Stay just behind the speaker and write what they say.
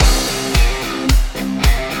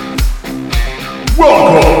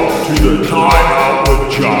Welcome to the Time Out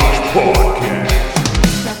with Josh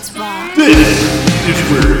podcast. That's right. This is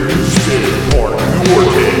where you spend part of your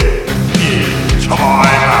day in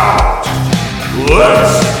time out.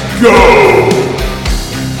 Let's go!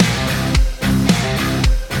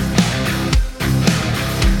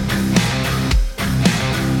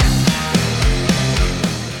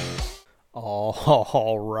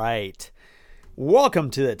 All right.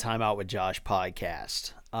 Welcome to the Time Out with Josh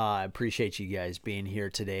podcast. I appreciate you guys being here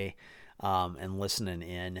today and listening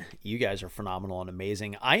in. You guys are phenomenal and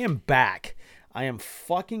amazing. I am back. I am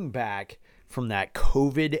fucking back from that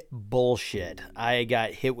COVID bullshit. I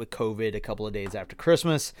got hit with COVID a couple of days after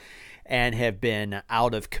Christmas and have been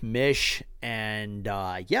out of commish. And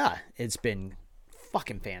it's been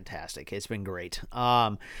fucking fantastic. It's been great.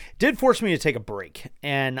 Did force me to take a break,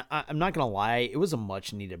 and I'm not gonna lie, it was a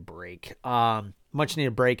much needed break. Got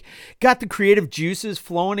the creative juices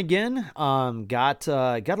flowing again. Got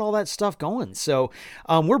all that stuff going. So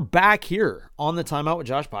we're back here on the Time Out with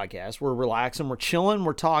Josh podcast. We're relaxing, we're chilling,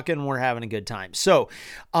 we're talking, we're having a good time. So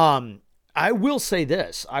I will say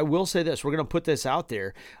this. We're going to put this out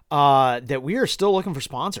there that we are still looking for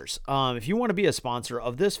sponsors. If you want to be a sponsor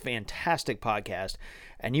of this fantastic podcast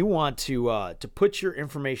and you want to put your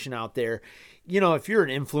information out there, you know, if you're an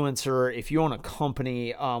influencer, if you own a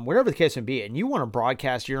company, whatever the case may be, and you want to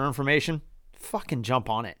broadcast your information, fucking jump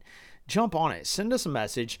on it. Send us a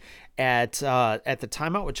message at the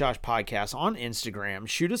Time Out with Josh podcast on Instagram.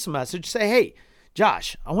 Shoot us a message. Say, hey,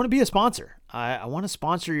 Josh, I want to be a sponsor. I want to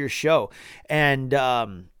sponsor your show and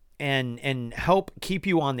help keep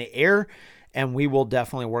you on the air, and we will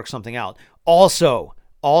definitely work something out. Also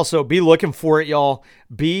be looking for it, y'all.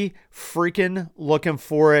 Be freaking looking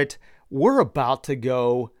for it. We're about to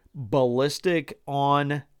go ballistic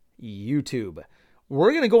on YouTube.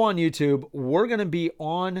 We're going to go on YouTube. We're going to be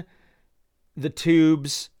on the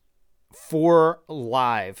tubes for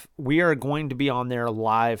live. We are going to be on there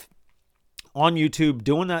live on YouTube,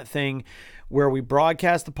 doing that thing where we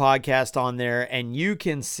broadcast the podcast on there and you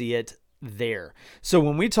can see it there. So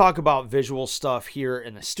when we talk about visual stuff here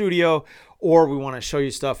in the studio, or we want to show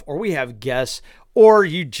you stuff, or we have guests, or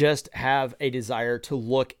you just have a desire to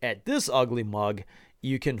look at this ugly mug,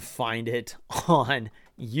 you can find it on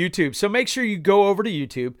YouTube. So make sure you go over to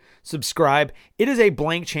YouTube, subscribe. It is a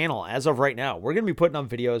blank channel as of right now. We're going to be putting up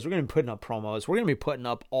videos. We're going to be putting up promos. We're going to be putting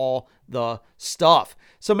up all the stuff.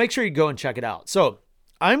 So make sure you go and check it out. So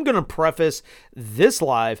I'm going to preface this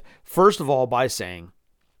live, first of all, by saying,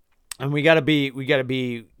 and we got to be,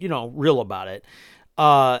 you know, real about it.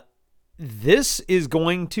 This is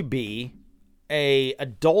going to be a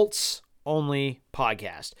adults only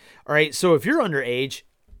podcast. All right. So if you're underage,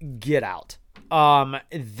 get out.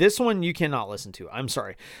 This one you cannot listen to. I'm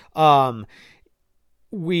sorry.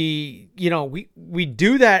 We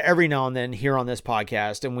do that every now and then here on this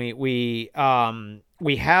podcast, and we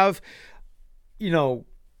have, you know,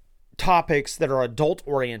 topics that are adult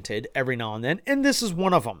oriented every now and then. And this is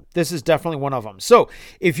one of them. This is definitely one of them. So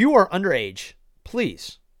if you are underage,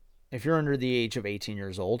 please, if you're under the age of 18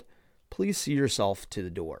 years old, please see yourself to the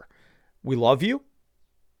door. We love you,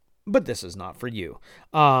 but this is not for you.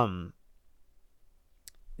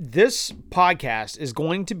 This podcast is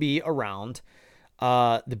going to be around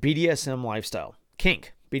the BDSM lifestyle,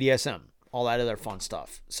 Kink, BDSM, all that other fun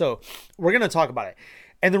stuff. So we're going to talk about it.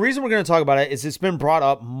 And the reason we're going to talk about it is it's been brought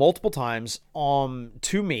up multiple times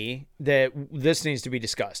to me that this needs to be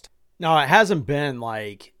discussed. Now, it hasn't been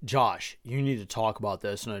like, Josh, you need to talk about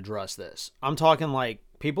this and address this. I'm talking like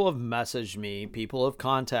people have messaged me, people have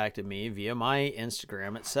contacted me via my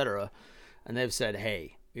Instagram, etc. And they've said,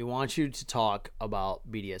 hey, we want you to talk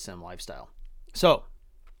about BDSM lifestyle. So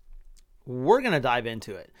we're going to dive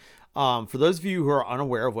into it. For those of you who are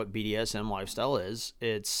unaware of what BDSM lifestyle is,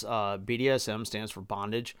 it's BDSM stands for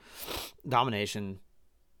bondage, domination,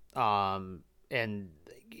 and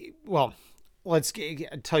well, let's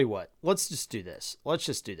tell you what. Let's just do this.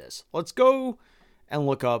 Let's go and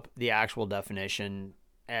look up the actual definition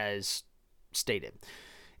as stated.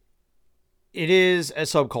 It is a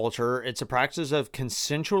subculture. It's a practice of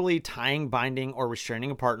consensually tying, binding, or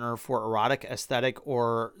restraining a partner for erotic, aesthetic,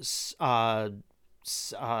 or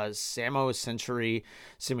samosensory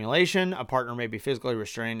simulation. A partner may be physically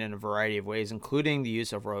restrained in a variety of ways, including the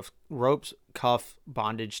use of ropes, cuff,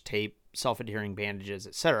 bondage, tape, self-adhering bandages,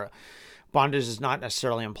 etc. Bondage does not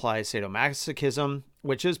necessarily imply sadomasochism,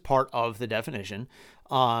 which is part of the definition.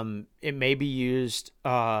 It may be used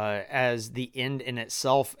as the end in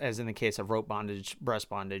itself, as in the case of rope bondage, breast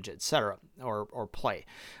bondage, etc., or play.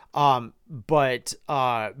 But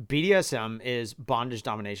BDSM is bondage,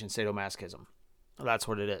 domination, sadomasochism. That's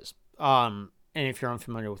what it is. And if you're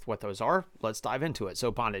unfamiliar with what those are, let's dive into it.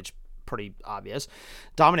 So bondage, pretty obvious.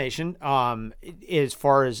 Domination, as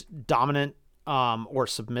far as dominant or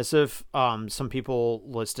submissive, some people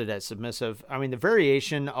list it as submissive. I mean, the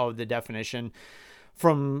variation of the definition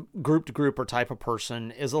from group to group or type of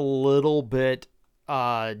person is a little bit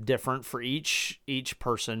different for each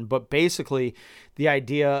person, but basically the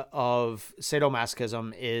idea of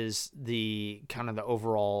sadomasochism is the kind of the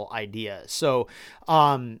overall idea. So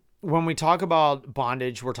when we talk about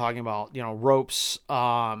bondage, we're talking about, ropes,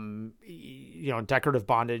 decorative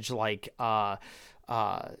bondage, like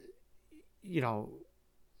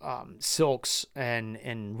silks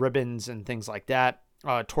and ribbons and things like that,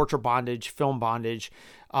 torture bondage, film bondage,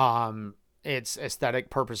 it's aesthetic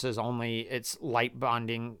purposes only. It's light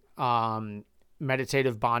bonding,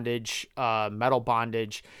 meditative bondage, metal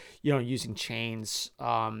bondage, using chains.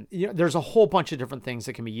 There's a whole bunch of different things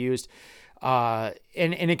that can be used. And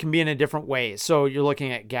it can be in a different way. So you're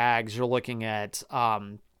looking at gags, you're looking at,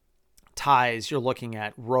 ties, you're looking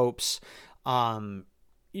at ropes,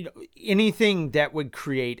 anything that would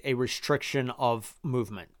create a restriction of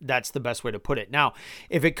movement. That's the best way to put it. Now,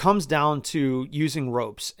 if it comes down to using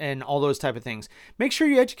ropes and all those type of things, make sure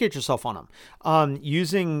you educate yourself on them.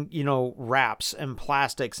 Using, wraps and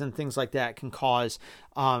plastics and things like that can cause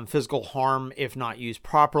physical harm if not used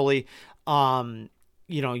properly.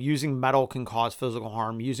 Using metal can cause physical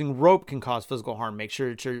harm. Using rope can cause physical harm. Make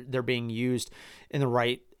sure they're being used in the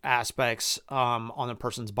right aspects on the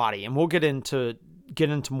person's body. And we'll get into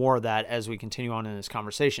more of that as we continue on in this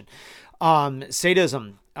conversation.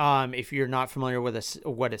 Sadism. If you're not familiar with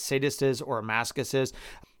what a sadist is or a masochist is,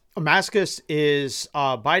 a masochist is,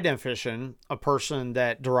 by definition, a person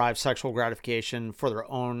that derives sexual gratification for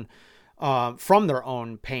their own, from their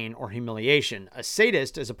own pain or humiliation. A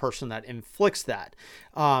sadist is a person that inflicts that.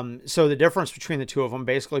 So the difference between the two of them,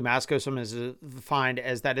 basically, masochism is defined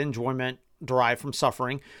as that enjoyment derived from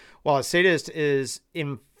suffering, while a sadist is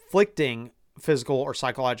inflicting physical or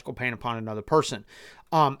psychological pain upon another person.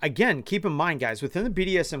 Again, keep in mind, guys, within the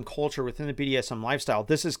BDSM culture, within the BDSM lifestyle,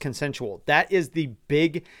 this is consensual. That is the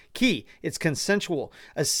big key. It's consensual.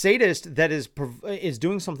 A sadist that is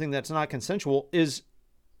doing something that's not consensual is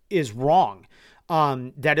wrong.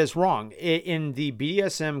 That is wrong. In the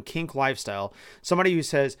BDSM kink lifestyle, somebody who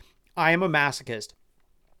says, I am a masochist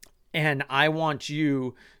and I want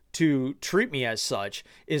you to treat me as such,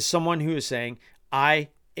 is someone who is saying, I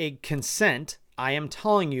consent. I am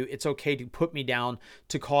telling you it's okay to put me down,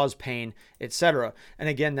 to cause pain, etc. And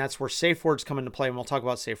again, that's where safe words come into play. And we'll talk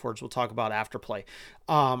about safe words. We'll talk about afterplay,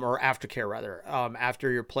 or aftercare rather,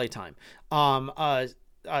 after your playtime. A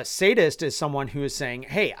sadist is someone who is saying,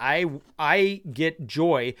 hey, I get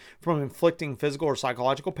joy from inflicting physical or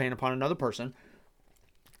psychological pain upon another person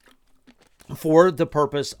for the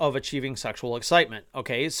purpose of achieving sexual excitement.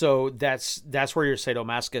 Okay, so that's where your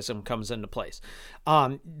sadomasochism comes into place.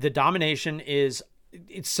 The domination is,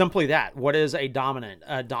 it's simply that. What is a dominant?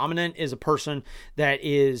 A dominant is a person that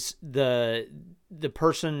is the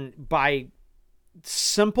person, by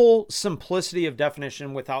simplicity of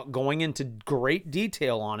definition, without going into great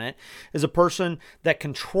detail on it, is a person that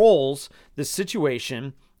controls the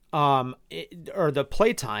situation, or the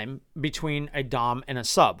playtime between a dom and a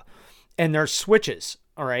sub. And there's switches,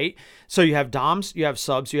 all right? So you have doms, you have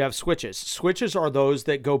subs, you have switches. Switches are those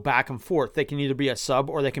that go back and forth. They can either be a sub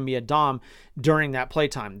or they can be a dom during that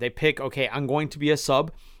playtime. They pick, okay, I'm going to be a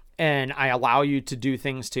sub and I allow you to do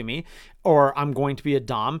things to me, or I'm going to be a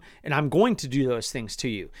dom and I'm going to do those things to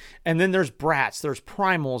you. And then there's brats, there's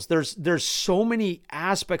primals, there's so many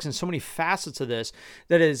aspects and so many facets of this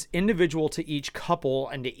that is individual to each couple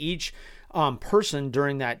and to each person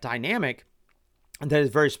during that dynamic. That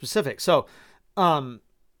is very specific. So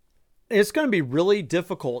it's going to be really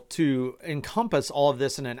difficult to encompass all of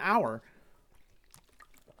this in an hour.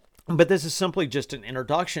 But this is simply just an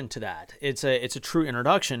introduction to that. It's a true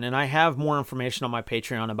introduction. And I have more information on my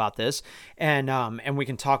Patreon about this. And we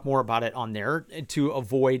can talk more about it on there to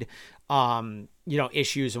avoid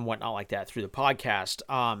issues and whatnot like that through the podcast,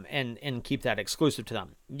 and keep that exclusive to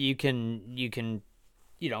them. You can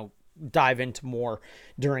dive into more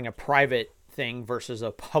during a private thing versus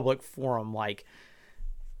a public forum like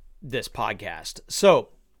this podcast. So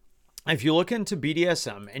if you look into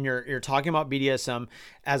BDSM and you're talking about BDSM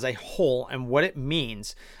as a whole and what it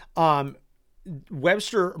means,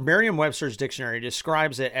 Merriam-Webster's dictionary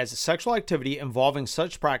describes it as a sexual activity involving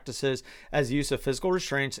such practices as the use of physical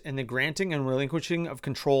restraints and the granting and relinquishing of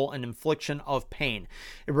control and infliction of pain.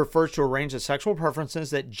 It refers to a range of sexual preferences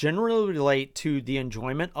that generally relate to the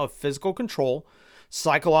enjoyment of physical control,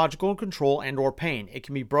 psychological control, and or pain. It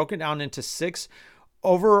can be broken down into 6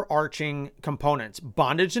 overarching components: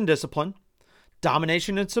 bondage and discipline,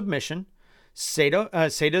 domination and submission, sadism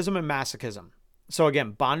and masochism. So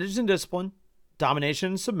again, bondage and discipline, domination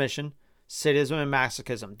and submission, sadism and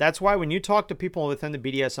masochism. That's why when you talk to people within the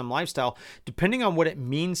BDSM lifestyle, depending on what it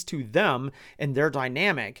means to them and their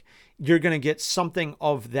dynamic, you're going to get something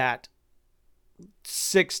of that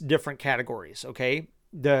 6 different categories, okay?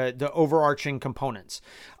 The overarching components.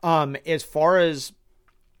 As far as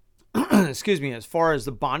as far as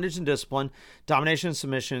the bondage and discipline, domination and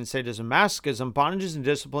submission, sadism and masochism, bondages and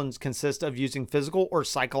disciplines consist of using physical or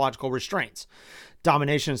psychological restraints.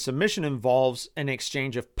 Domination and submission involves an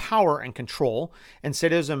exchange of power and control, and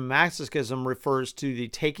sadism and masochism refers to the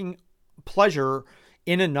taking pleasure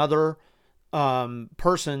in another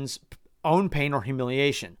person's own pain or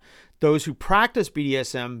humiliation. Those who practice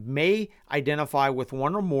BDSM may identify with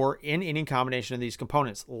one or more in any combination of these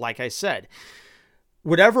components. Like I said,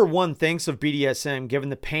 whatever one thinks of BDSM, given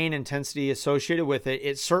the pain intensity associated with it,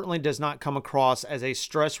 it certainly does not come across as a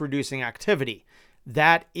stress-reducing activity.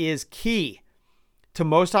 That is key. To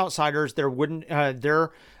most outsiders, there wouldn't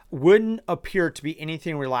appear to be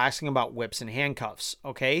anything relaxing about whips and handcuffs.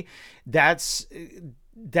 Okay, that's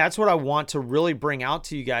what I want to really bring out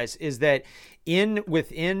to you guys, is that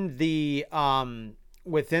within the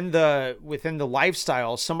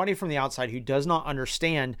lifestyle, somebody from the outside who does not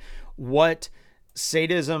understand what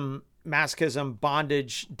sadism, masochism,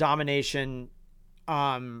 bondage, domination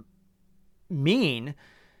mean,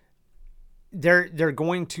 they're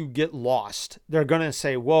going to get lost. They're going to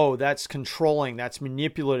say, whoa, that's controlling, that's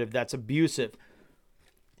manipulative, that's abusive.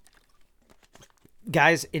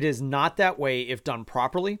 Guys, it is not that way if done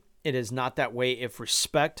properly. It is not that way if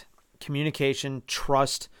respect, communication,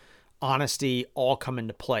 trust, honesty all come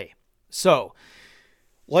into play. So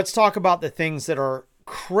let's talk about the things that are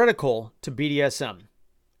critical to BDSM.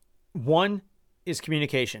 One is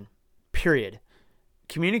communication, period.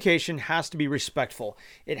 Communication has to be respectful.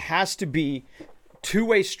 It has to be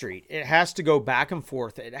two-way street. It has to go back and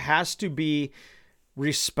forth. It has to be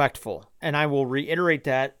respectful. And I will reiterate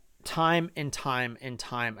that time and time and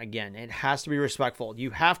time again. It has to be respectful.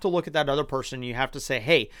 You have to look at that other person. You have to say,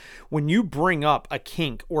 hey, when you bring up a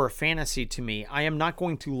kink or a fantasy to me, I am not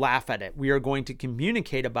going to laugh at it. We are going to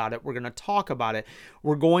communicate about it. We're going to talk about it.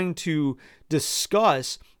 We're going to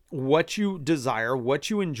discuss what you desire, what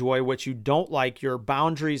you enjoy, what you don't like, your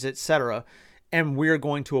boundaries, etc. And we're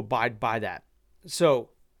going to abide by that. So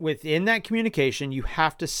within that communication, you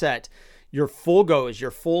have to set your full goes,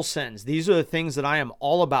 your full sends. These are the things that I am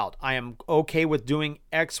all about. I am okay with doing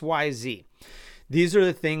X, Y, Z. These are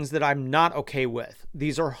the things that I'm not okay with.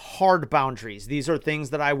 These are hard boundaries. These are things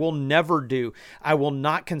that I will never do. I will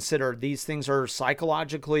not consider. These things are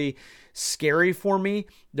psychologically scary for me.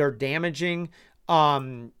 They're damaging.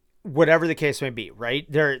 Whatever the case may be, right?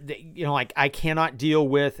 Like I cannot deal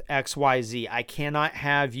with X, Y, Z. I cannot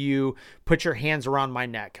have you put your hands around my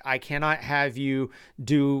neck. I cannot have you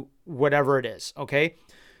do whatever it is. Okay.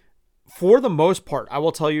 For the most part, I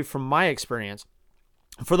will tell you from my experience,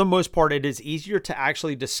 for the most part, it is easier to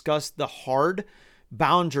actually discuss the hard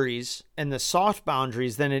boundaries and the soft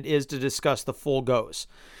boundaries than it is to discuss the full goes.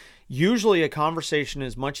 Usually a conversation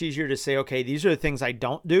is much easier to say, okay, these are the things I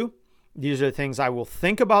don't do. These are the things I will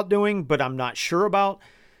think about doing, but I'm not sure about.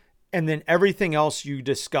 And then everything else you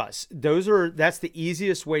discuss. That's the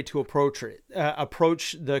easiest way to approach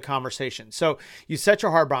the conversation. So you set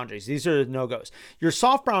your hard boundaries. These are the no-goes. Your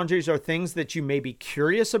soft boundaries are things that you may be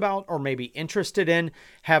curious about or maybe interested in,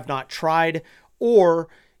 have not tried, or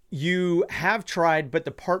you have tried, but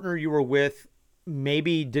the partner you were with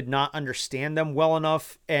maybe did not understand them well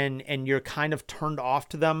enough, and you're kind of turned off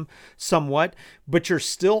to them somewhat, but you're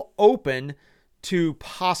still open to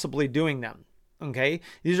possibly doing them. Okay.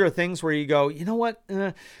 These are things where you go, you know what?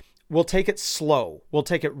 We'll take it slow. We'll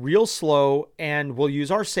take it real slow, and we'll use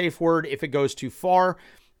our safe word if it goes too far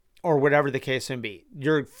or whatever the case may be.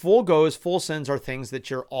 Your full goes, full sends are things that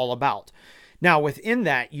you're all about. Now within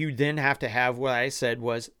that, you then have to have what I said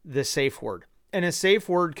was the safe word. And a safe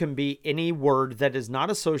word can be any word that is not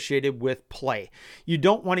associated with play. You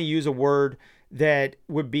don't want to use a word that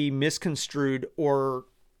would be misconstrued or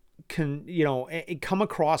come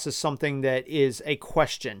across as something that is a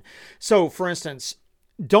question. So for instance,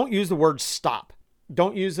 don't use the word stop.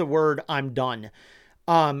 Don't use the word I'm done.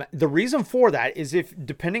 The reason for that is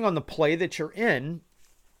depending on the play that you're in,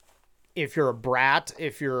 if you're a brat,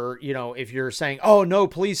 if you're saying, oh no,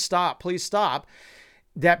 please stop,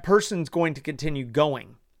 that person's going to continue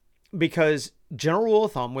going, because general rule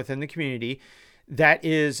of thumb within the community, that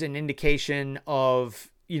is an indication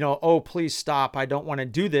of, oh, please stop. I don't want to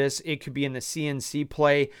do this. It could be in the CNC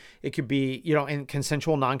play. It could be, in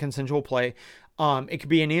consensual, non-consensual play. It could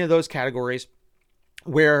be any of those categories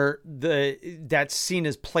where that's seen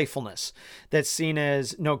as playfulness. That's seen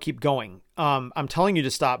as, no, keep going. I'm telling you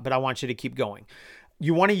to stop, but I want you to keep going.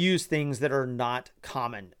 You want to use things that are not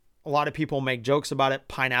common. A lot of people make jokes about it,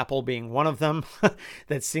 pineapple being one of them.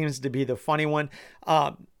 That seems to be the funny one.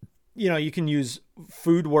 You can use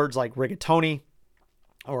food words like rigatoni,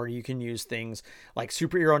 or you can use things like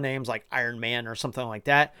superhero names like Iron Man or something like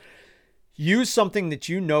that. Use something that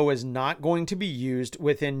is not going to be used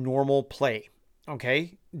within normal play.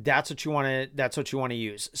 Okay? That's what you want to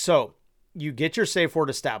use. So you get your safe word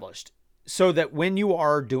established so that when you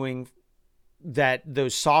are doing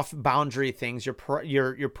those soft boundary things,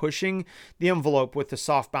 you're pushing the envelope with the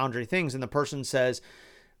soft boundary things, and the person says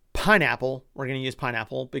pineapple. We're going to use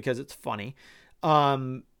pineapple because it's funny.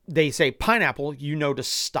 They say pineapple, to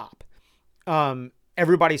stop.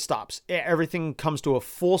 Everybody stops. Everything comes to a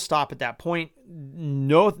full stop at that point.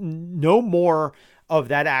 No more of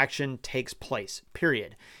that action takes place,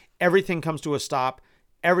 period. Everything comes to a stop.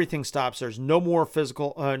 Everything stops. There's no more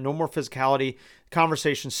physicality.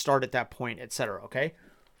 Conversations start at that point, etc. Okay.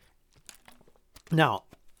 Now,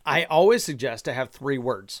 I always suggest to have 3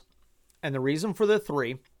 words. And the reason for the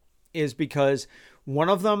 3 is because one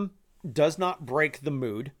of them does not break the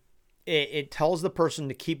mood. It tells the person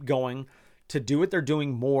to keep going, to do what they're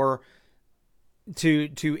doing more,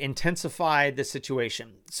 to intensify the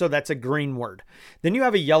situation. So that's a green word. Then you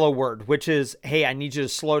have a yellow word, which is, hey, I need you to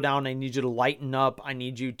slow down. I need you to lighten up. I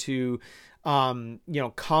need you to, come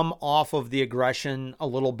off of the aggression a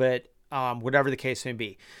little bit, whatever the case may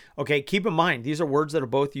be. Okay. Keep in mind, these are words that are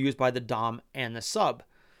both used by the Dom and the sub.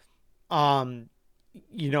 You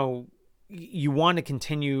want to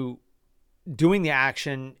continue doing the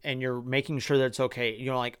action, and you're making sure that it's okay.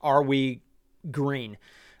 Like, are we green?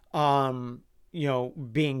 Being,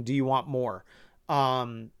 do you want more?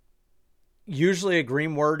 Usually a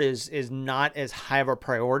green word is not as high of a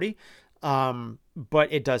priority, but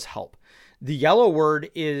it does help. The yellow word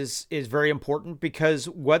is very important because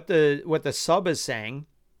what the sub is saying,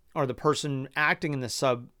 or the person acting in the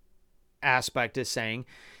sub aspect is saying,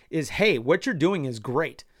 is, hey, what you're doing is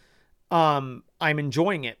great. I'm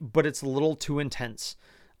enjoying it, but it's a little too intense.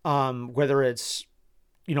 Whether it's,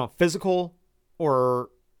 physical or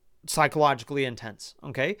psychologically intense.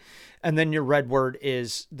 Okay. And then your red word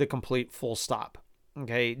is the complete full stop.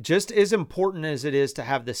 Okay. Just as important as it is to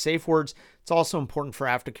have the safe words, it's also important for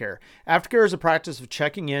aftercare. Aftercare is a practice of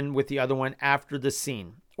checking in with the other one after the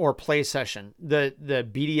scene or play session. The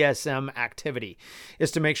BDSM activity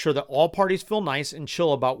is to make sure that all parties feel nice and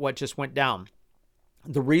chill about what just went down.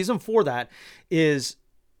 The reason for that is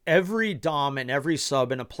every Dom and every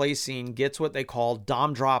sub in a play scene gets what they call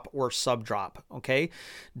Dom drop or sub drop. Okay.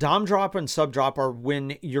 Dom drop and sub drop are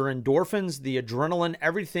when your endorphins, the adrenaline,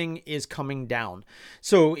 everything is coming down.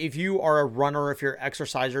 So if you are a runner, if you're an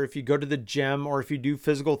exerciser, if you go to the gym, or if you do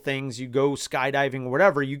physical things, you go skydiving,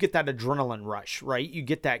 whatever, you get that adrenaline rush, right? You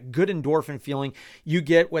get that good endorphin feeling. You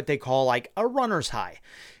get what they call like a runner's high.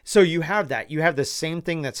 So you have that. You have the same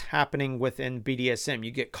thing that's happening within BDSM. You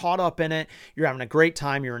get caught up in it. You're having a great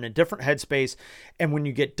time. You're in a different headspace. And when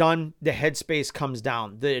you get done, the headspace comes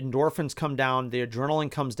down. The endorphins come down. The adrenaline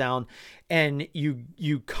comes down. And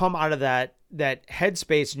you come out of that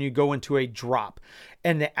headspace and you go into a drop.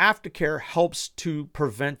 And the aftercare helps to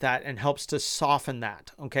prevent that and helps to soften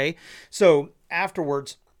that. Okay. So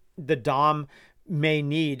afterwards, the Dom may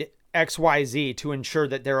need XYZ to ensure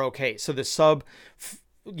that they're okay. So the sub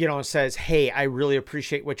says, hey, I really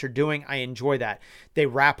appreciate what you're doing. I enjoy that. They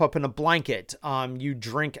wrap up in a blanket. You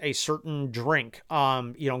drink a certain drink,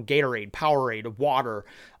 Gatorade, Powerade, water.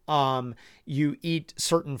 You eat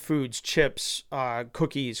certain foods, chips,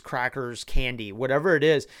 cookies, crackers, candy, whatever it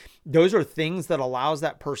is. Those are things that allows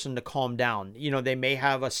that person to calm down. They may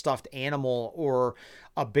have a stuffed animal or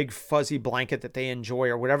a big fuzzy blanket that they enjoy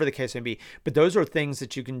or whatever the case may be. But those are things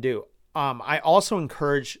that you can do. I also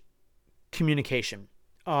encourage communication.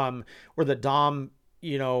 Where the Dom,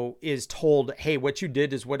 is told, hey, what you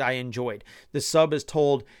did is what I enjoyed. The sub is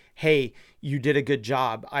told, hey, you did a good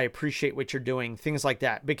job. I appreciate what you're doing. Things like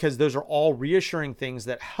that, because those are all reassuring things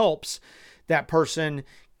that helps that person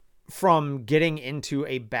from getting into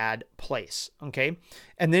a bad place. Okay.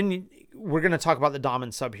 And then we're going to talk about the Dom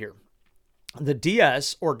and sub here. The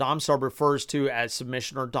DS or Dom sub refers to as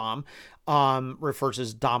submission, or Dom, refers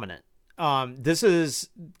as dominant. This is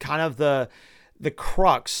kind of the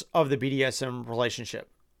crux of the BDSM relationship.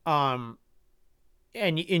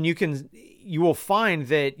 and you will find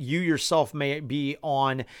that you yourself may be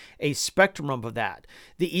on a spectrum of that.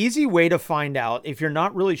 The easy way to find out if you're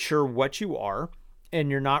not really sure what you are and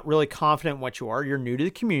you're not really confident in what you are, you're new to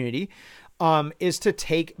the community, is to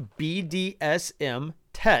take BDSMtest.org.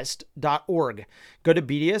 Go to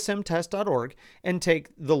BDSMtest.org and take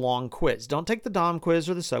the long quiz. Don't take the Dom quiz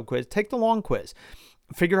or the sub quiz. Take the long quiz.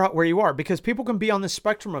 Figure out where you are, because people can be on the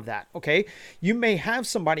spectrum of that. Okay. You may have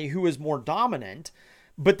somebody who is more dominant,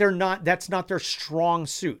 but that's not their strong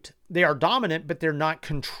suit. They are dominant, but they're not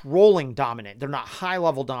controlling dominant. They're not high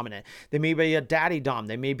level dominant. They may be a daddy dom.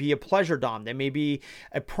 They may be a pleasure dom. They may be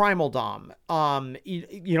a primal dom.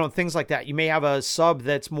 Things like that. You may have a sub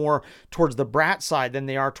that's more towards the brat side than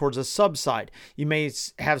they are towards a sub side. You may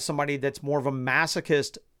have somebody that's more of a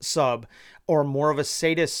masochist sub or more of a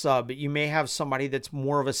sadist sub. You may have somebody that's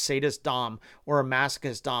more of a sadist dom or a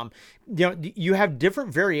masochist dom. You have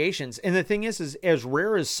different variations. And the thing is as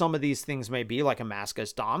rare as some of these things may be, like a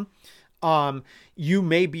masochist dom, you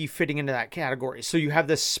may be fitting into that category. So you have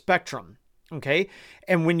this spectrum. Okay.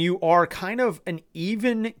 And when you are kind of an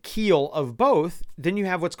even keel of both, then you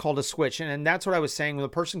have what's called a switch. And that's what I was saying. When the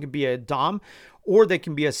person can be a dom or they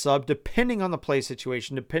can be a sub, depending on the play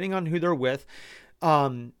situation, depending on who they're with.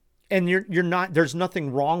 And there's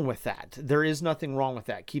nothing wrong with that. There is nothing wrong with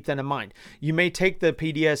that. Keep that in mind. You may take the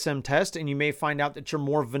BDSM test and you may find out that you're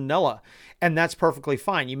more vanilla, and that's perfectly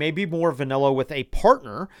fine. You may be more vanilla with a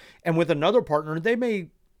partner, and with another partner, they may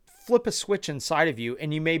flip a switch inside of you,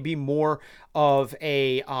 and you may be more of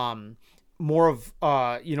a more of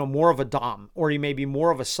a dom, or you may be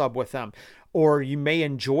more of a sub with them, or you may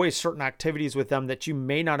enjoy certain activities with them that you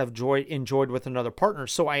may not have enjoyed with another partner.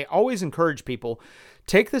 So I always encourage people,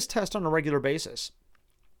 take this test on a regular basis.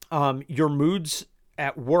 Your moods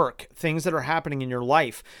at work, things that are happening in your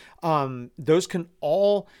life, those can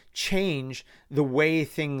all change the way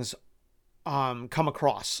things come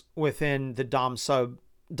across within the dom sub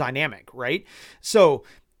dynamic, right? So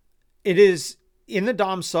it is in the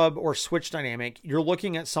dom sub or switch dynamic, you're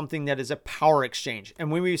looking at something that is a power exchange.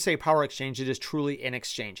 And when we say power exchange, it is truly an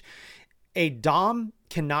exchange. A dom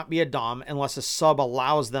cannot be a dom unless a sub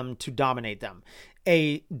allows them to dominate them.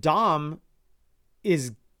 A dom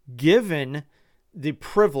is given the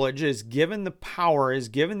privilege, is given the power, is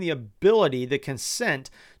given the ability, the consent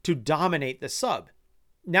to dominate the sub.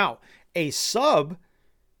 Now, a sub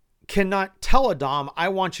cannot tell a dom, I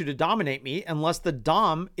want you to dominate me, unless the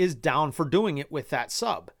dom is down for doing it with that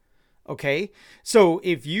sub. Okay. So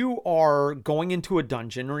if you are going into a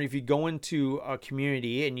dungeon, or if you go into a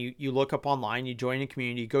community and you look up online, you join a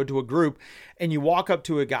community, you go to a group and you walk up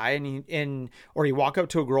to a guy or you walk up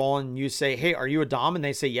to a girl and you say, hey, are you a dom? And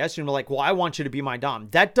they say, yes. And you're like, well, I want you to be my dom.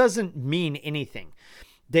 That doesn't mean anything.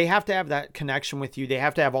 They have to have that connection with you. They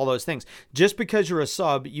have to have all those things. Just because you're a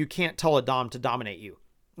sub, you can't tell a dom to dominate you.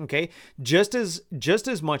 Okay. Just as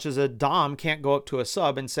much as a dom can't go up to a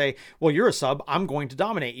sub and say, well, you're a sub, I'm going to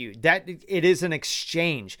dominate you. That it is an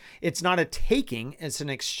exchange. It's not a taking, it's an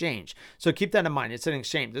exchange. So keep that in mind. It's an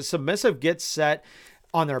exchange. The submissive gets set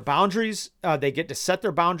on their boundaries. They get to set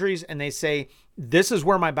their boundaries and they say, this is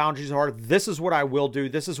where my boundaries are. This is what I will do.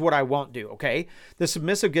 This is what I won't do. Okay. The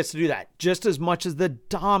submissive gets to do that just as much as the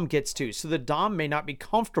dom gets to. So the dom may not be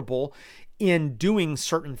comfortable in doing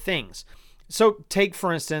certain things. So take,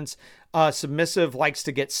 for instance, submissive likes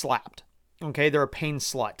to get slapped. Okay. They're a pain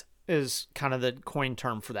slut is kind of the coin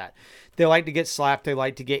term for that. They like to get slapped. They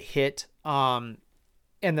like to get hit. And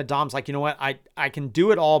the dom's like, you know what? I can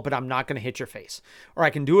do it all, but I'm not going to hit your face. Or I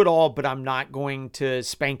can do it all, but I'm not going to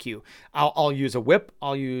spank you. I'll use a whip.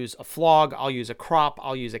 I'll use a flog. I'll use a crop.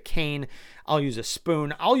 I'll use a cane. I'll use a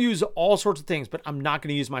spoon. I'll use all sorts of things, but I'm not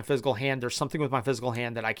going to use my physical hand. There's something with my physical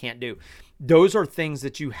hand that I can't do. Those are things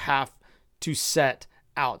that you have to set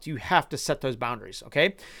out. You have to set those boundaries.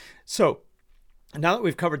 Okay. So now that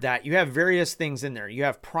we've covered that, you have various things in there. You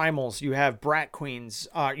have primals, you have brat queens,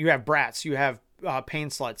 you have brats, you have pain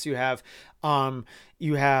sluts, you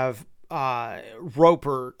have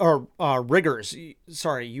roper or riggers.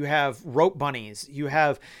 Sorry. You have rope bunnies. You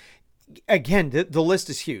have, again, the list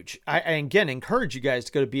is huge. I again encourage you guys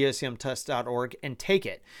to go to bsmtest.org and take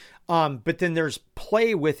it. But then there's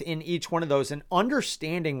play within each one of those, and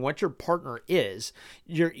understanding what your partner is.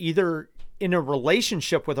 You're either in a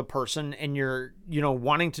relationship with a person and you're,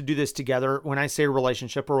 wanting to do this together. When I say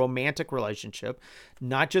relationship, a romantic relationship,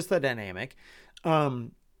 not just the dynamic,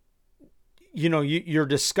 you're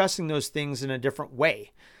discussing those things in a different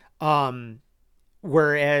way.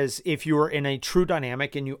 Whereas if you are in a true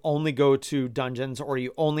dynamic and you only go to dungeons or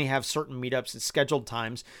you only have certain meetups at scheduled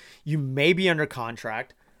times, you may be under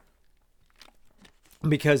contract.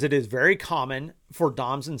 because it is very common for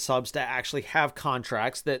doms and subs to actually have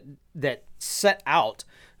contracts that set out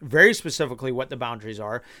very specifically what the boundaries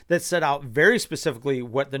are, that set out very specifically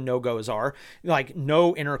what the no-goes are, like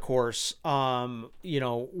no intercourse,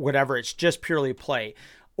 whatever. It's just purely play,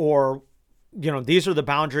 or, these are the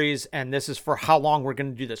boundaries and this is for how long we're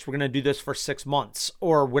going to do this. We're going to do this for 6 months,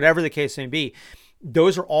 or whatever the case may be.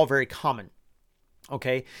 Those are all very common.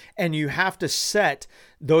 Okay. And you have to set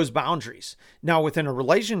those boundaries. Now, within a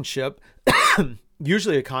relationship,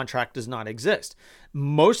 usually a contract does not exist.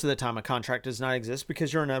 Most of the time, a contract does not exist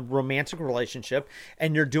because you're in a romantic relationship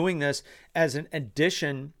and you're doing this as an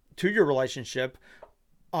addition to your relationship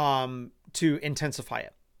to intensify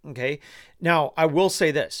it. Okay. Now, I will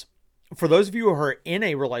say this. For those of you who are in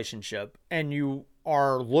a relationship and you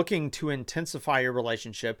are looking to intensify your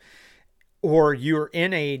relationship, or you're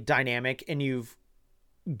in a dynamic and you've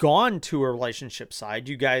gone to a relationship side,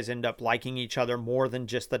 you guys end up liking each other more than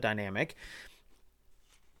just the dynamic,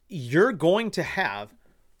 you're going to have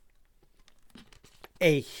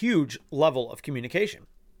a huge level of communication.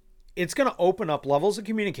 It's going to open up levels of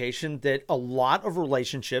communication that a lot of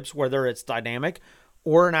relationships, whether it's dynamic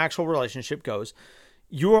or an actual relationship goes,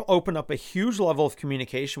 you will open up a huge level of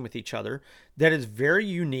communication with each other that is very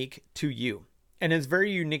unique to you. And it's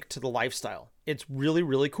very unique to the lifestyle. It's really,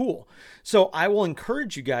 really cool. So I will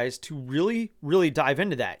encourage you guys to really, really dive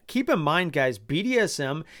into that. Keep in mind, guys,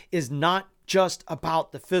 BDSM is not just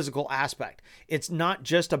about the physical aspect. It's not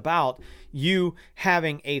just about you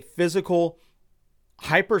having a physical,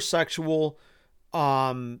 hypersexual,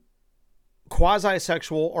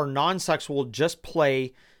 quasi-sexual, or non-sexual just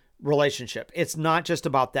play relationship. It's not just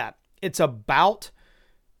about that. It's about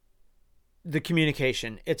the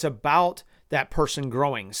communication. It's about that person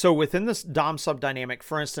growing. So within this dom sub dynamic,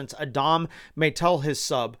 for instance, a dom may tell his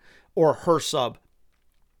sub or her sub,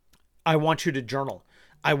 I want you to journal.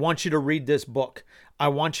 I want you to read this book. I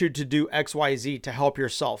want you to do XYZ to help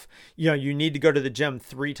yourself. You need to go to the gym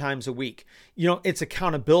 3 times a week. It's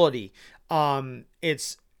accountability.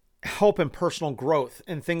 It's help in personal growth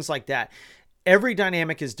and things like that. Every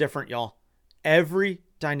dynamic is different, y'all. Every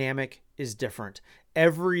dynamic is different.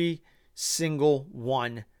 Every single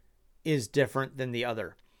one is different than the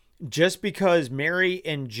other. Just because Mary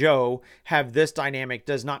and Joe have this dynamic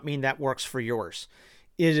does not mean that works for yours.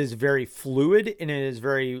 It is very fluid and it is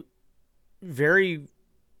very, very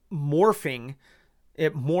morphing.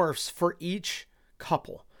 It morphs for each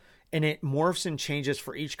couple, and it morphs and changes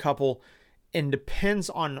for each couple and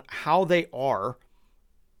depends on how they are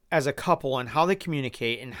as a couple and how they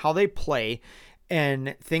communicate and how they play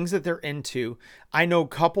and things that they're into. I know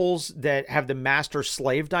couples that have the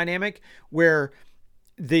master-slave dynamic where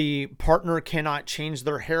the partner cannot change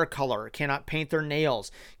their hair color, cannot paint their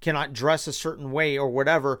nails, cannot dress a certain way or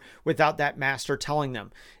whatever without that master telling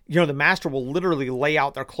them. The master will literally lay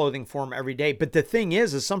out their clothing for them every day. But the thing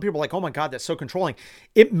is some people are like, oh my God, that's so controlling.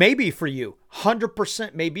 It may be for you,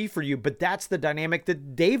 100% may be for you, but that's the dynamic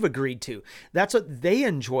that they've agreed to. That's what they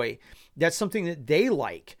enjoy. That's something that they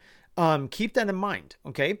like. Keep that in mind.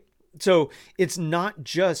 Okay. So it's not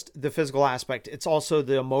just the physical aspect. It's also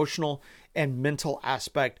the emotional and mental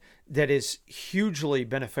aspect that is hugely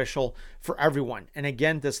beneficial for everyone. And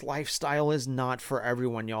again, this lifestyle is not for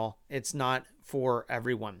everyone, y'all. It's not for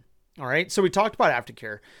everyone. All right. So we talked about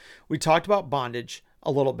aftercare. We talked about bondage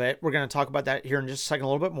a little bit. We're going to talk about that here in just a second, a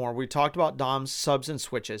little bit more. We talked about DOMs, subs, and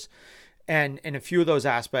switches and a few of those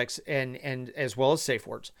aspects and as well as safe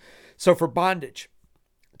words. So for bondage,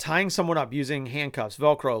 tying someone up using handcuffs,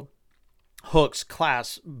 Velcro, hooks,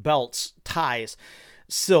 clasps, belts, ties,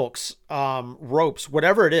 silks, ropes,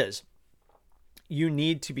 whatever it is, you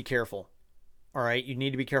need to be careful. All right. You need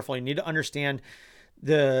to be careful. You need to understand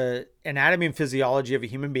the anatomy and physiology of a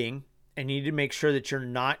human being, and you need to make sure that you're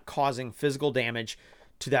not causing physical damage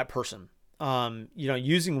to that person.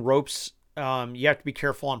 Using ropes, you have to be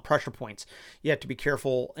careful on pressure points. You have to be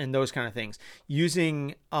careful in those kind of things.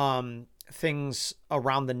 Using, things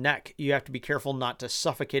around the neck, you have to be careful not to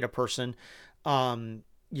suffocate a person.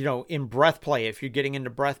 In breath play, if you're getting into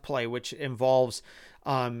breath play, which involves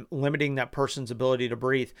limiting that person's ability to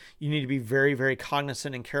breathe, you need to be very, very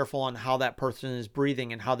cognizant and careful on how that person is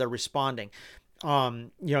breathing and how they're responding.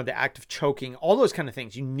 The act of choking, all those kind of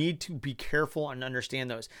things. You need to be careful and understand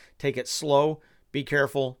those. Take it slow, be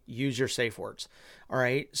careful, use your safe words. All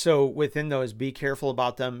right. So within those, be careful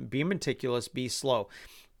about them, be meticulous, be slow.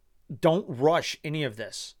 Don't rush any of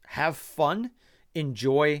this. Have fun,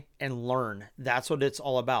 enjoy, and learn. That's what it's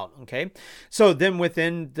all about. Okay. So then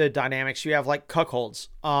within the dynamics, you have like cuckolds.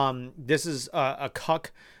 This is a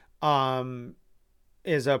cuck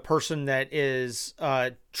a person that is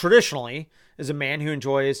traditionally is a man who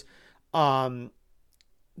enjoys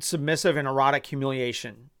submissive and erotic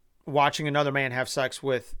humiliation, watching another man have sex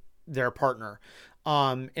with their partner.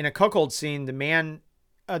 In a cuckold scene,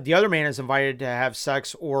 the other man is invited to have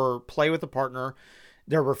sex or play with a partner.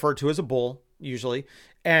 They're referred to as a bull, usually.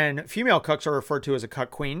 And female cucks are referred to as a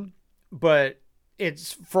cuck queen, but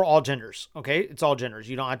it's for all genders. Okay. It's all genders.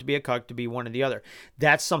 You don't have to be a cuck to be one or the other.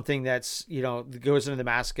 That's something that's, goes into the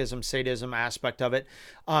masochism, sadism aspect of it.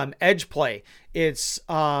 Edge play. It's,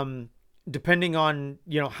 depending on,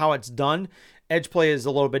 how it's done. Edge play is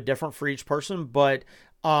a little bit different for each person, but,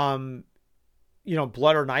 blood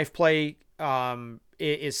or knife play,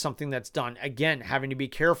 is something that's done. Again, having to be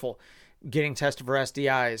careful, getting tested for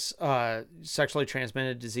STIs, sexually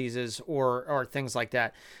transmitted diseases, or things like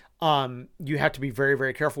that. You have to be very,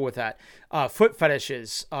 very careful with that. Foot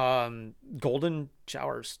fetishes, golden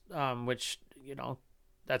showers, which,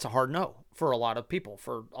 that's a hard no for a lot of people.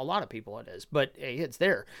 For a lot of people it is, but hey, it's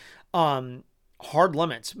there. Hard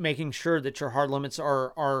limits, making sure that your hard limits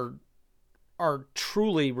are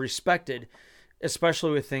truly respected,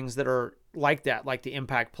 especially with things that are like that, like the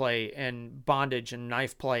impact play and bondage and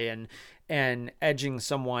knife play and edging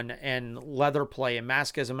someone and leather play and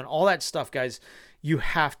masochism and all that stuff, guys. You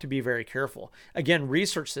have to be very careful. Again,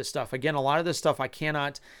 research this stuff. Again, a lot of this stuff I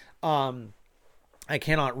cannot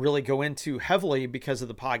really go into heavily because of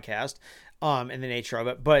the podcast, and the nature of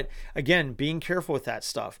it. But again, being careful with that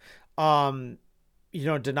stuff. Denying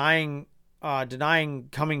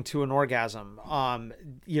coming to an orgasm.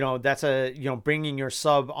 That's bringing your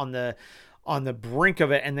sub on the brink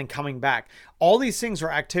of it and then coming back. All these things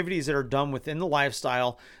are activities that are done within the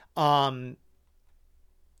lifestyle.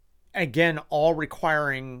 Again, all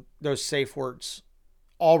requiring those safe words,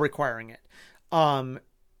 all requiring it.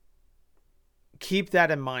 Keep that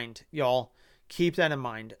in mind, y'all. Keep that in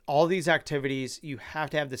mind. All these activities, you have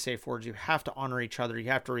to have the safe words. You have to honor each other. You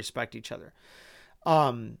have to respect each other.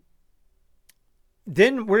 Then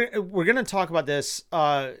we're going to talk about this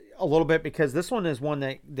a little bit, because this one is one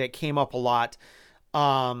that came up a lot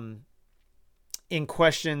in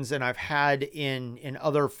questions, and I've had in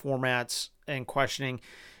other formats and questioning,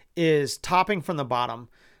 is topping from the bottom.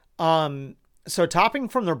 So topping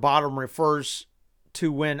from the bottom refers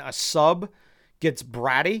to when a sub gets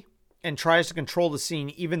bratty and tries to control the scene,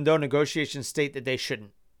 even though negotiations state that they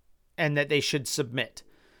shouldn't and that they should submit.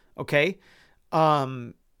 Okay.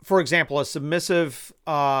 For example, a submissive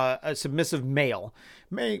male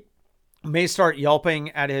may start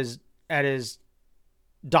yelping at his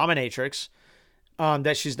dominatrix,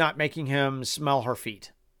 that she's not making him smell her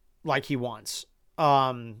feet like he wants.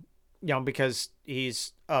 Because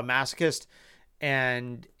he's a masochist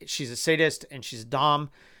and she's a sadist and she's a dom,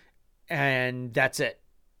 and that's it.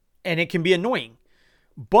 And it can be annoying,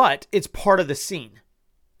 but it's part of the scene,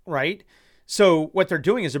 right? So what they're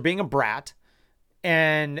doing is they're being a brat,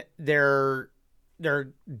 and they're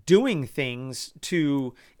doing things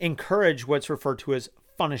to encourage what's referred to as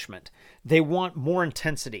punishment. They want more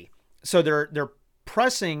intensity. So they're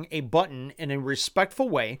pressing a button in a respectful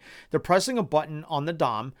way. They're pressing a button on the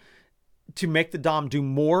dom to make the dom do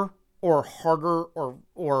more or harder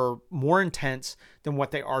or more intense than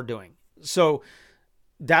what they are doing. So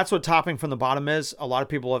that's what topping from the bottom is. A lot of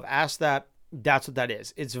people have asked that. That's what that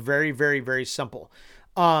is. It's very, very, very simple.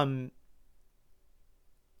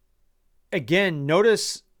 Again,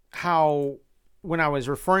 notice how when I was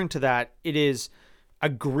referring to that, it is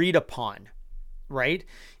agreed upon, right?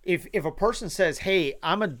 If a person says, "Hey,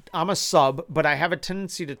 I'm a sub, but I have a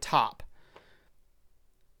tendency to top,"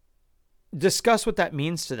 discuss what that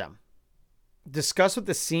means to them. Discuss what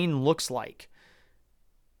the scene looks like.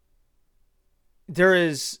 There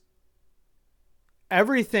is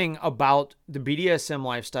everything about the BDSM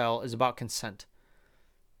lifestyle is about consent.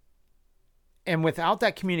 And without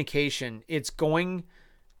that communication, it's going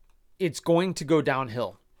to go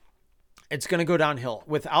downhill. It's going to go downhill.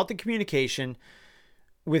 Without the communication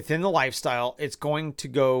within the lifestyle, it's going to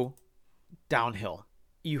go downhill.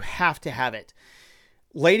 You have to have it.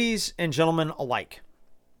 Ladies and gentlemen alike,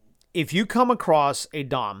 if you come across a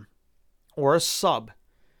dom or a sub,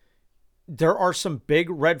 there are some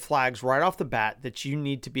big red flags right off the bat that you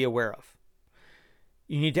need to be aware of.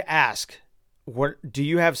 You need to ask, do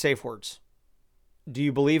you have safe words? Do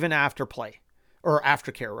you believe in afterplay or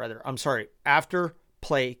aftercare rather? I'm sorry,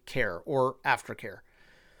 afterplay care or aftercare.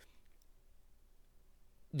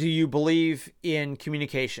 Do you believe in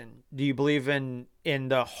communication? Do you believe in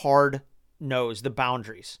the hard no's, the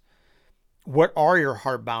boundaries? What are your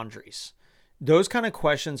hard boundaries? Those kind of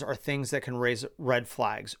questions are things that can raise red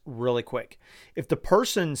flags really quick. If the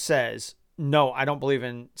person says, no, I don't believe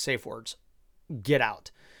in safe words, get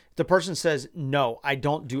out. If the person says, no, I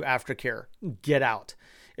don't do aftercare, get out.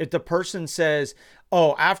 If the person says,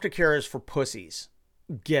 oh, aftercare is for pussies,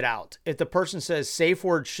 get out. If the person says safe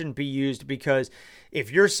words shouldn't be used because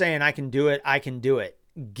if you're saying I can do it,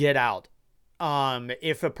 get out.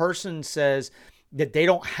 If a person says that they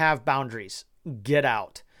don't have boundaries, get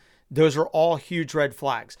out. Those are all huge red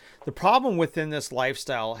flags. The problem within this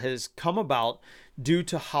lifestyle has come about due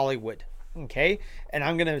to Hollywood. Okay. And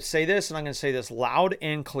I'm going to say this, and I'm going to say this loud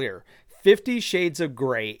and clear. 50 Shades of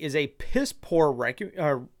Grey is a piss poor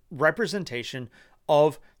representation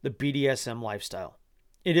of the BDSM lifestyle.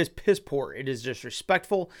 It is piss poor. It is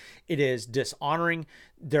disrespectful. It is dishonoring.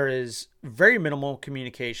 There is very minimal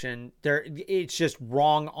communication. It's just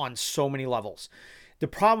wrong on so many levels. The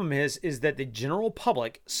problem is that the general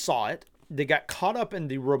public saw it. They got caught up in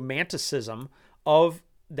the romanticism of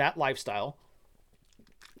that lifestyle.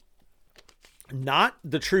 Not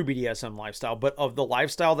the true BDSM lifestyle, but of the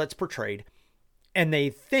lifestyle that's portrayed. And they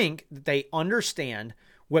think that they understand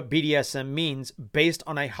what BDSM means based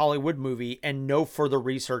on a Hollywood movie and no further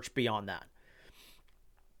research beyond that.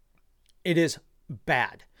 It is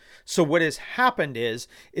bad. So what has happened is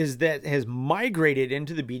that has migrated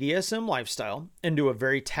into the BDSM lifestyle, into a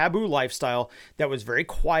very taboo lifestyle that was very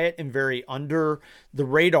quiet and very under the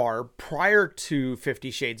radar prior to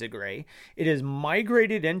 50 Shades of Grey. It has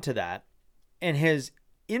migrated into that and has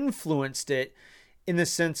influenced it in the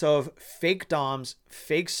sense of fake doms,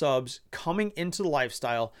 fake subs coming into the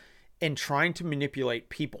lifestyle and trying to manipulate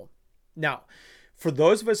people. Now, for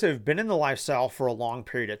those of us who have been in the lifestyle for a long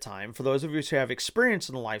period of time, for those of us who have experience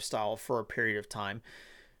in the lifestyle for a period of time,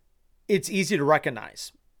 it's easy to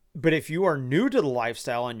recognize. But if you are new to the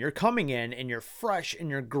lifestyle and you're coming in and you're fresh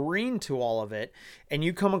and you're green to all of it, and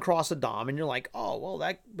you come across a dom and you're like, oh, well,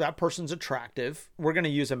 that person's attractive. We're going to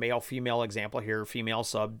use a male-female example here, female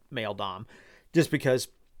sub, male dom, just because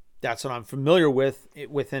that's what I'm familiar with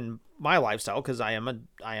within my lifestyle, because I am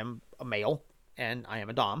a male and I am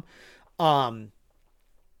a dom.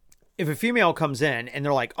 If a female comes in and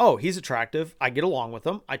they're like, oh, he's attractive, I get along with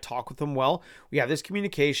him, I talk with him well, we have this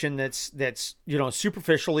communication that's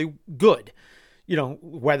superficially good,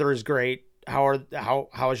 weather is great, how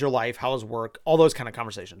is your life, how is work, all those kind of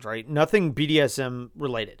conversations, right? Nothing BDSM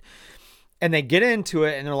related. And they get into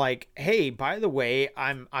it and they're like, hey, by the way,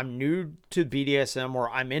 I'm new to BDSM, or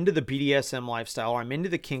I'm into the BDSM lifestyle, or I'm into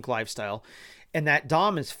the kink lifestyle, and that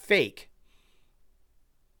dom is fake.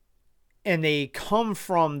 And they come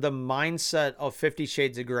from the mindset of 50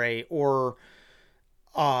 Shades of Grey, or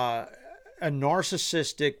a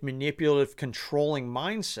narcissistic, manipulative, controlling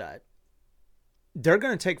mindset, they're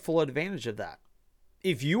going to take full advantage of that.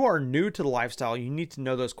 If you are new to the lifestyle, you need to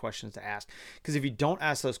know those questions to ask. Because if you don't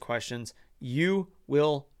ask those questions, you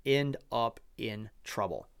will end up in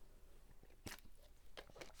trouble.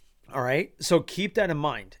 All right? So keep that in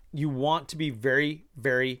mind. You want to be very,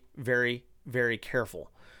 very, very, very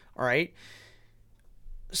careful. All right.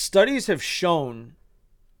 Studies have shown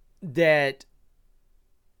that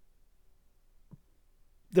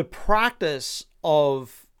the practice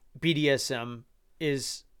of BDSM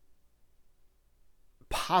is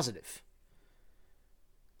positive.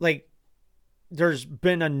 Like, there's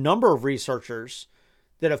been a number of researchers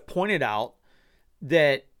that have pointed out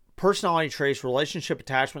that personality traits, relationship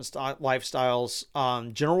attachment lifestyles,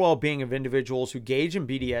 general well-being of individuals who engage in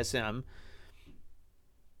BDSM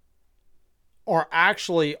are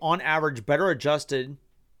actually, on average, better adjusted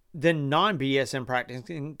than non-BDSM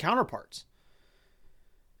practicing counterparts.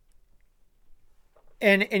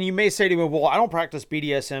 And you may say to me, well, I don't practice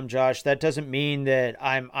BDSM, Josh. That doesn't mean that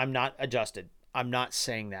I'm not adjusted. I'm not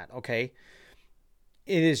saying that, okay?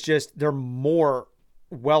 It is just they're more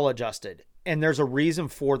well-adjusted. And there's a reason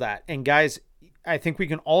for that. And guys, I think we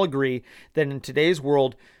can all agree that in today's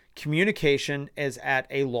world, communication is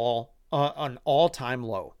at an all-time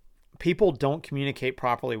low. People don't communicate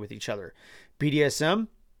properly with each other. BDSM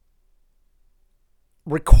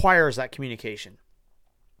requires that communication.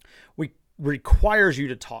 Requires you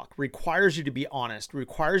to talk, requires you to be honest,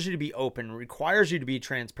 requires you to be open, requires you to be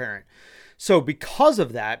transparent. So because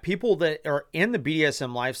of that, people that are in the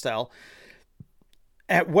BDSM lifestyle,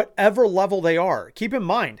 at whatever level they are, keep in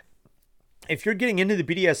mind, if you're getting into the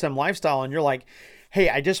BDSM lifestyle and you're like, hey,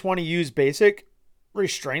 I just want to use basic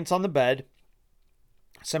restraints on the bed,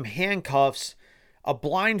 some handcuffs, a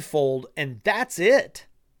blindfold, and that's it.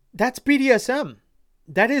 That's BDSM.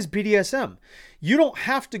 That is BDSM. You don't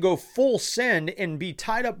have to go full send and be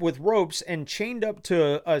tied up with ropes and chained up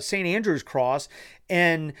to a St. Andrew's cross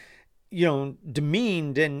and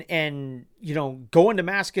demeaned and go into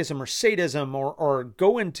masochism or sadism or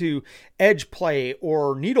go into edge play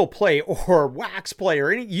or needle play or wax play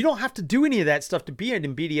or you don't have to do any of that stuff to be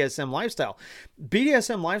in BDSM lifestyle.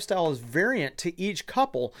 BDSM lifestyle is variant to each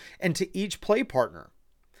couple and to each play partner.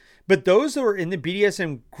 But those that were in the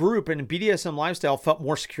BDSM group and the BDSM lifestyle felt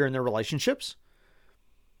more secure in their relationships.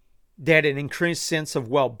 They had an increased sense of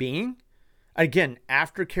well-being. Again,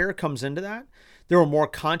 aftercare comes into that. They were more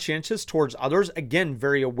conscientious towards others. Again,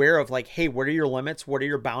 very aware of like, hey, what are your limits? What are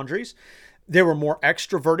your boundaries? They were more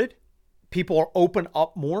extroverted. People are open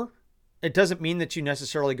up more. It doesn't mean that you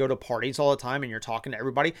necessarily go to parties all the time and you're talking to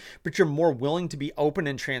everybody, but you're more willing to be open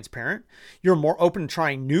and transparent. You're more open to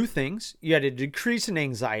trying new things. You had a decrease in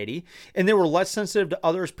anxiety, and they were less sensitive to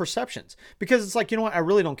others' perceptions because it's like, you know what? I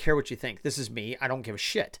really don't care what you think. This is me. I don't give a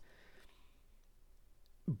shit.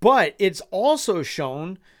 But it's also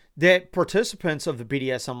shown that participants of the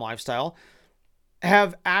BDSM lifestyle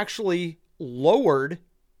have actually lowered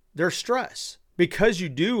their stress because you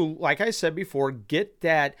do, like I said before, get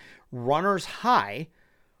that runner's high,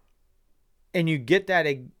 and you get that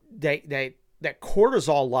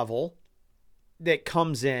cortisol level that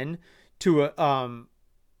comes in to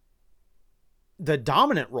the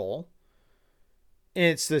dominant role.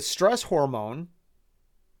 It's the stress hormone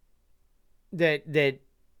that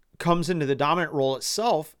comes into the dominant role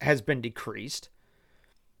itself has been decreased.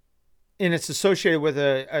 And it's associated with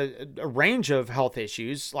a range of health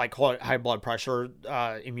issues like high blood pressure,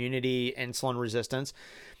 immunity, insulin resistance.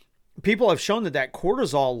 People have shown that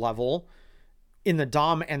cortisol level in the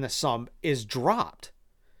dom and the sub is dropped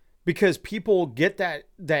because people get that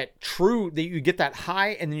you get that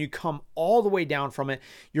high and then you come all the way down from it.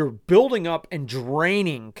 You're building up and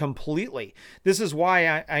draining completely. This is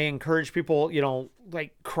why I encourage people,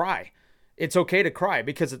 like cry. It's okay to cry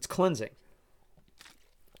because it's cleansing.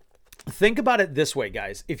 Think about it this way,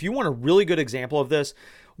 guys. If you want a really good example of this,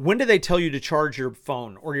 when do they tell you to charge your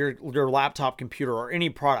phone or your laptop computer or any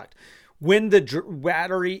product? When the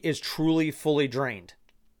battery is truly fully drained.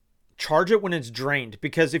 Charge it when it's drained,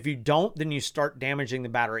 because if you don't, then you start damaging the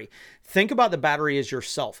battery. Think about the battery as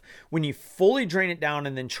yourself. When you fully drain it down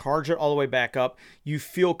and then charge it all the way back up, you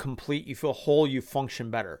feel complete, you feel whole, you function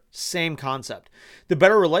better. Same concept. The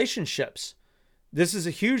better relationships. This is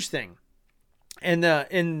a huge thing.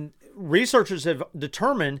 And researchers have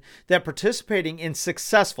determined that participating in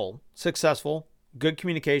successful, good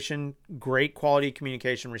communication, great quality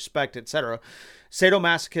communication, respect, etc.,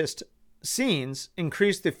 sadomasochist scenes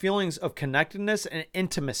increase the feelings of connectedness and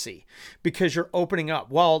intimacy because you're opening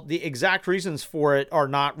up. While the exact reasons for it are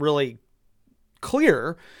not really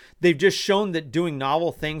clear, they've just shown that doing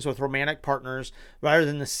novel things with romantic partners rather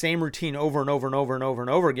than the same routine over and over and over and over and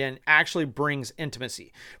over again actually brings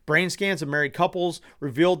intimacy. Brain scans of married couples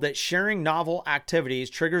revealed that sharing novel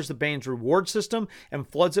activities triggers the brain's reward system and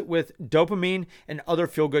floods it with dopamine and other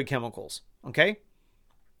feel-good chemicals. Okay?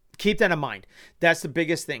 Keep that in mind. That's the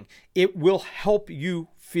biggest thing. It will help you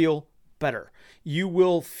feel better. You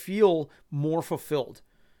will feel more fulfilled.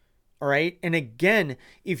 All right? And again,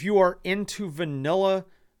 if you are into vanilla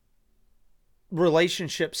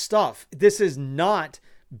relationship stuff, this is not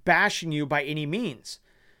bashing you by any means.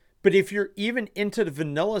 But if you're even into the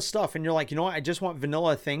vanilla stuff and you're like, you know what, I just want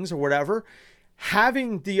vanilla things or whatever,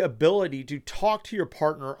 having the ability to talk to your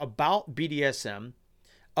partner about BDSM,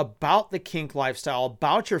 about the kink lifestyle,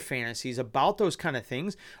 about your fantasies, about those kind of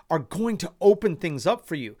things are going to open things up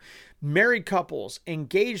for you. Married couples,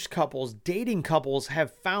 engaged couples, dating couples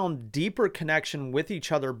have found deeper connection with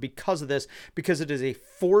each other because of this, because it is a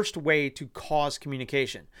forced way to cause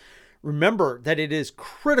communication. Remember that it is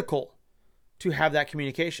critical to have that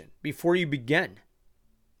communication before you begin.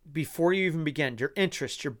 Before you even begin, your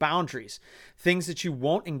interests, your boundaries, things that you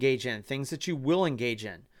won't engage in, things that you will engage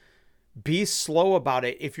in. Be slow about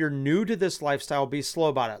it. If you're new to this lifestyle, be slow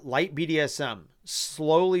about it. Light BDSM,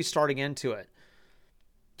 slowly starting into it.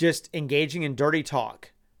 Just engaging in dirty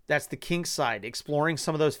talk. That's the kink side. Exploring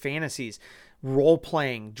some of those fantasies. Role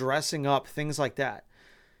playing, dressing up, things like that.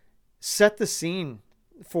 Set the scene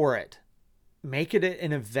for it. Make it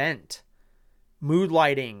an event. Mood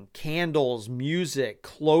lighting, candles, music,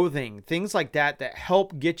 clothing, things like that that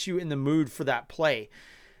help get you in the mood for that play.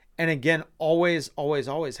 And again, always, always,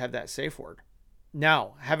 always have that safe word.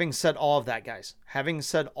 Now, having said all of that, guys,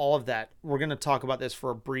 we're going to talk about this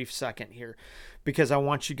for a brief second here because I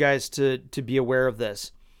want you guys to be aware of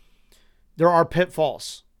this. There are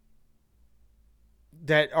pitfalls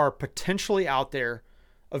that are potentially out there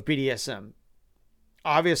of BDSM.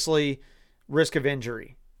 Obviously, risk of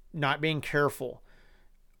injury, not being careful.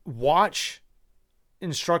 Watch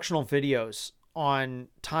instructional videos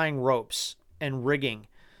tying ropes and rigging.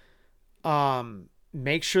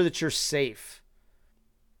 Make sure that you're safe.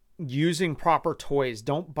 Using proper toys.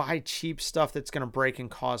 Don't buy cheap stuff that's going to break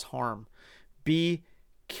and cause harm. Be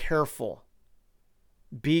careful.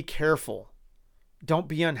 Be careful. Don't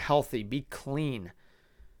be unhealthy. Be clean.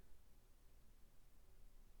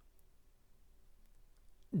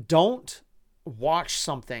 Don't watch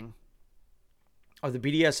something of the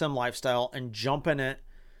BDSM lifestyle and jump in it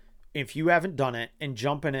if you haven't done it, and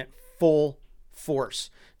jump in it full force.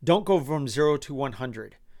 Don't go from 0 to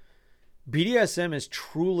 100. BDSM is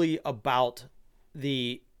truly about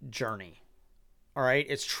the journey. All right?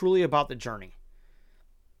 It's truly about the journey.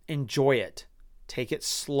 Enjoy it. Take it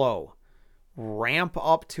slow. Ramp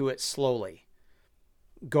up to it slowly.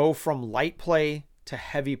 Go from light play to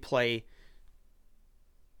heavy play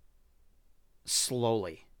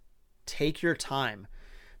slowly. Take your time.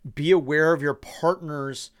 Be aware of your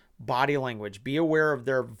partner's body language. Be aware of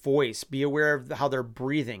their voice. Be aware of how they're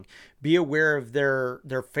breathing. Be aware of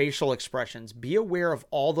their facial expressions. Be aware of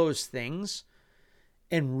all those things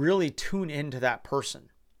and really tune into that person.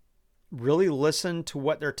 Really listen to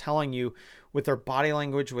what they're telling you with their body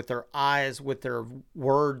language, with their eyes, with their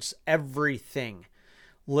words, everything.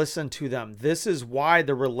 Listen to them. This is why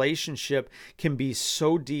the relationship can be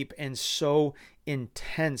so deep and so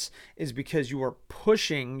intense, is because you are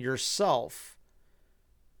pushing yourself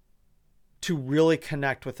to really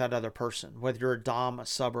connect with that other person, whether you're a dom, a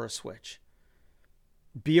sub, or a switch.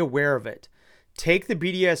 Be aware of it. Take the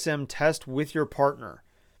BDSM test with your partner.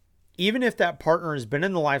 Even if that partner has been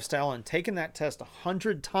in the lifestyle and taken that test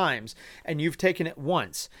 100 times and you've taken it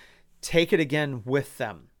once, take it again with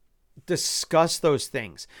them. Discuss those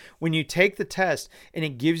things. When you take the test and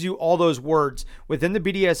it gives you all those words within the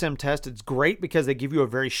BDSM test, it's great because they give you a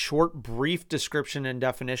very short, brief description and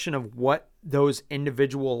definition of what those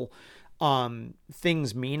individual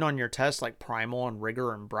things mean on your test, like primal and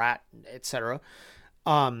rigor and brat, etc.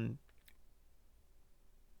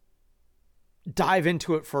 Dive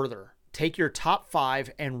into it further. Take your top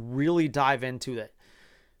 5 and really dive into it.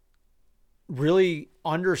 Really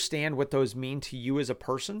understand what those mean to you as a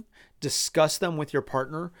person. Discuss them with your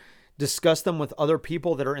partner. Discuss them with other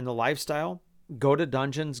people that are in the lifestyle. Go to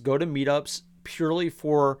dungeons, go to meetups purely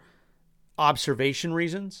for observation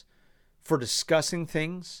reasons, for discussing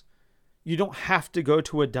things. You don't have to go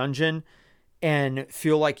to a dungeon and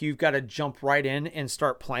feel like you've got to jump right in and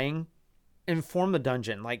start playing. Inform the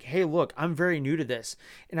dungeon. Like, hey, look, I'm very new to this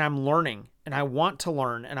and I'm learning and I want to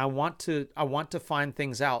learn and I want to find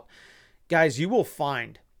things out. Guys, you will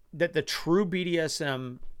find that the true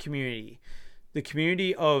BDSM community, the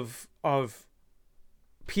community of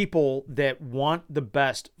people that want the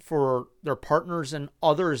best for their partners and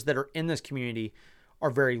others that are in this community, are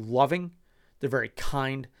very loving. They're very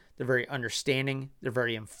kind. They're very understanding. They're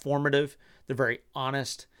very informative. They're very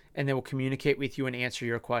honest, and they will communicate with you and answer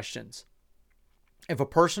your questions. If a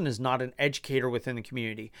person is not an educator within the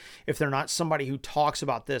community, if they're not somebody who talks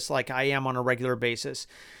about this like I am on a regular basis,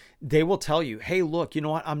 they will tell you, hey, look, you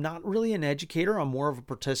know what? I'm not really an educator. I'm more of a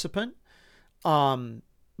participant.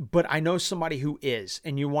 But I know somebody who is,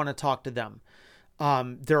 and you want to talk to them.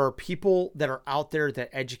 There are people that are out there that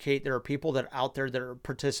educate. There are people that are out there that are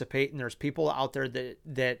participate. And there's people out there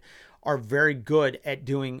that are very good at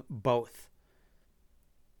doing both.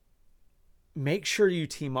 Make sure you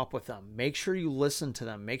team up with them. Make sure you listen to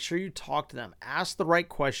them. Make sure you talk to them. Ask the right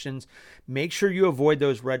questions. Make sure you avoid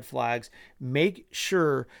those red flags. Make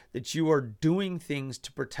sure that you are doing things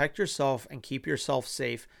to protect yourself and keep yourself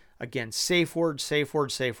safe. Again, safe word, safe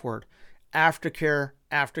word, safe word. Aftercare,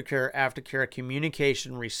 aftercare, aftercare.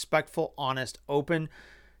 Communication, respectful, honest, open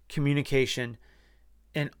communication.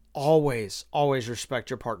 And always, always respect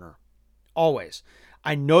your partner. Always.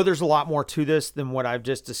 I know there's a lot more to this than what I've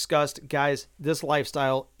just discussed. Guys, this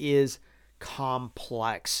lifestyle is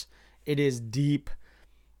complex. It is deep.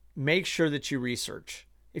 Make sure that you research.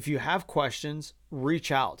 If you have questions,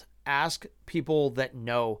 reach out. Ask people that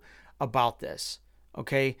know about this.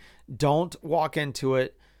 Okay? Don't walk into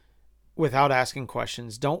it without asking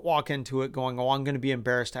questions. Don't walk into it going, oh, I'm going to be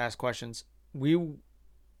embarrassed to ask questions. We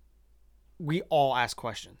all ask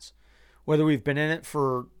questions. Whether we've been in it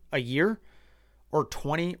for a year or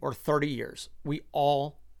 20 or 30 years, we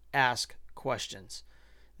all ask questions.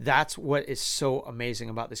 That's what is so amazing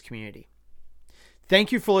about this community.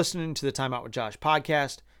 Thank you for listening to the Time Out with Josh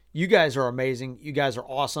podcast. You guys are amazing. You guys are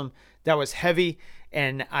awesome. That was heavy,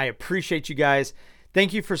 and I appreciate you guys.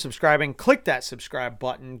 Thank you for subscribing. Click that subscribe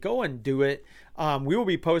button. Go and do it. We will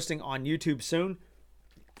be posting on YouTube soon.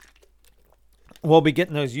 We'll be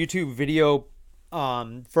getting those YouTube video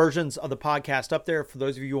versions of the podcast up there for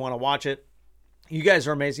those of you who want to watch it. You guys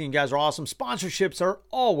are amazing. You guys are awesome. Sponsorships are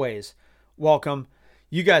always welcome.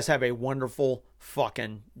 You guys have a wonderful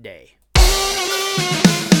fucking day.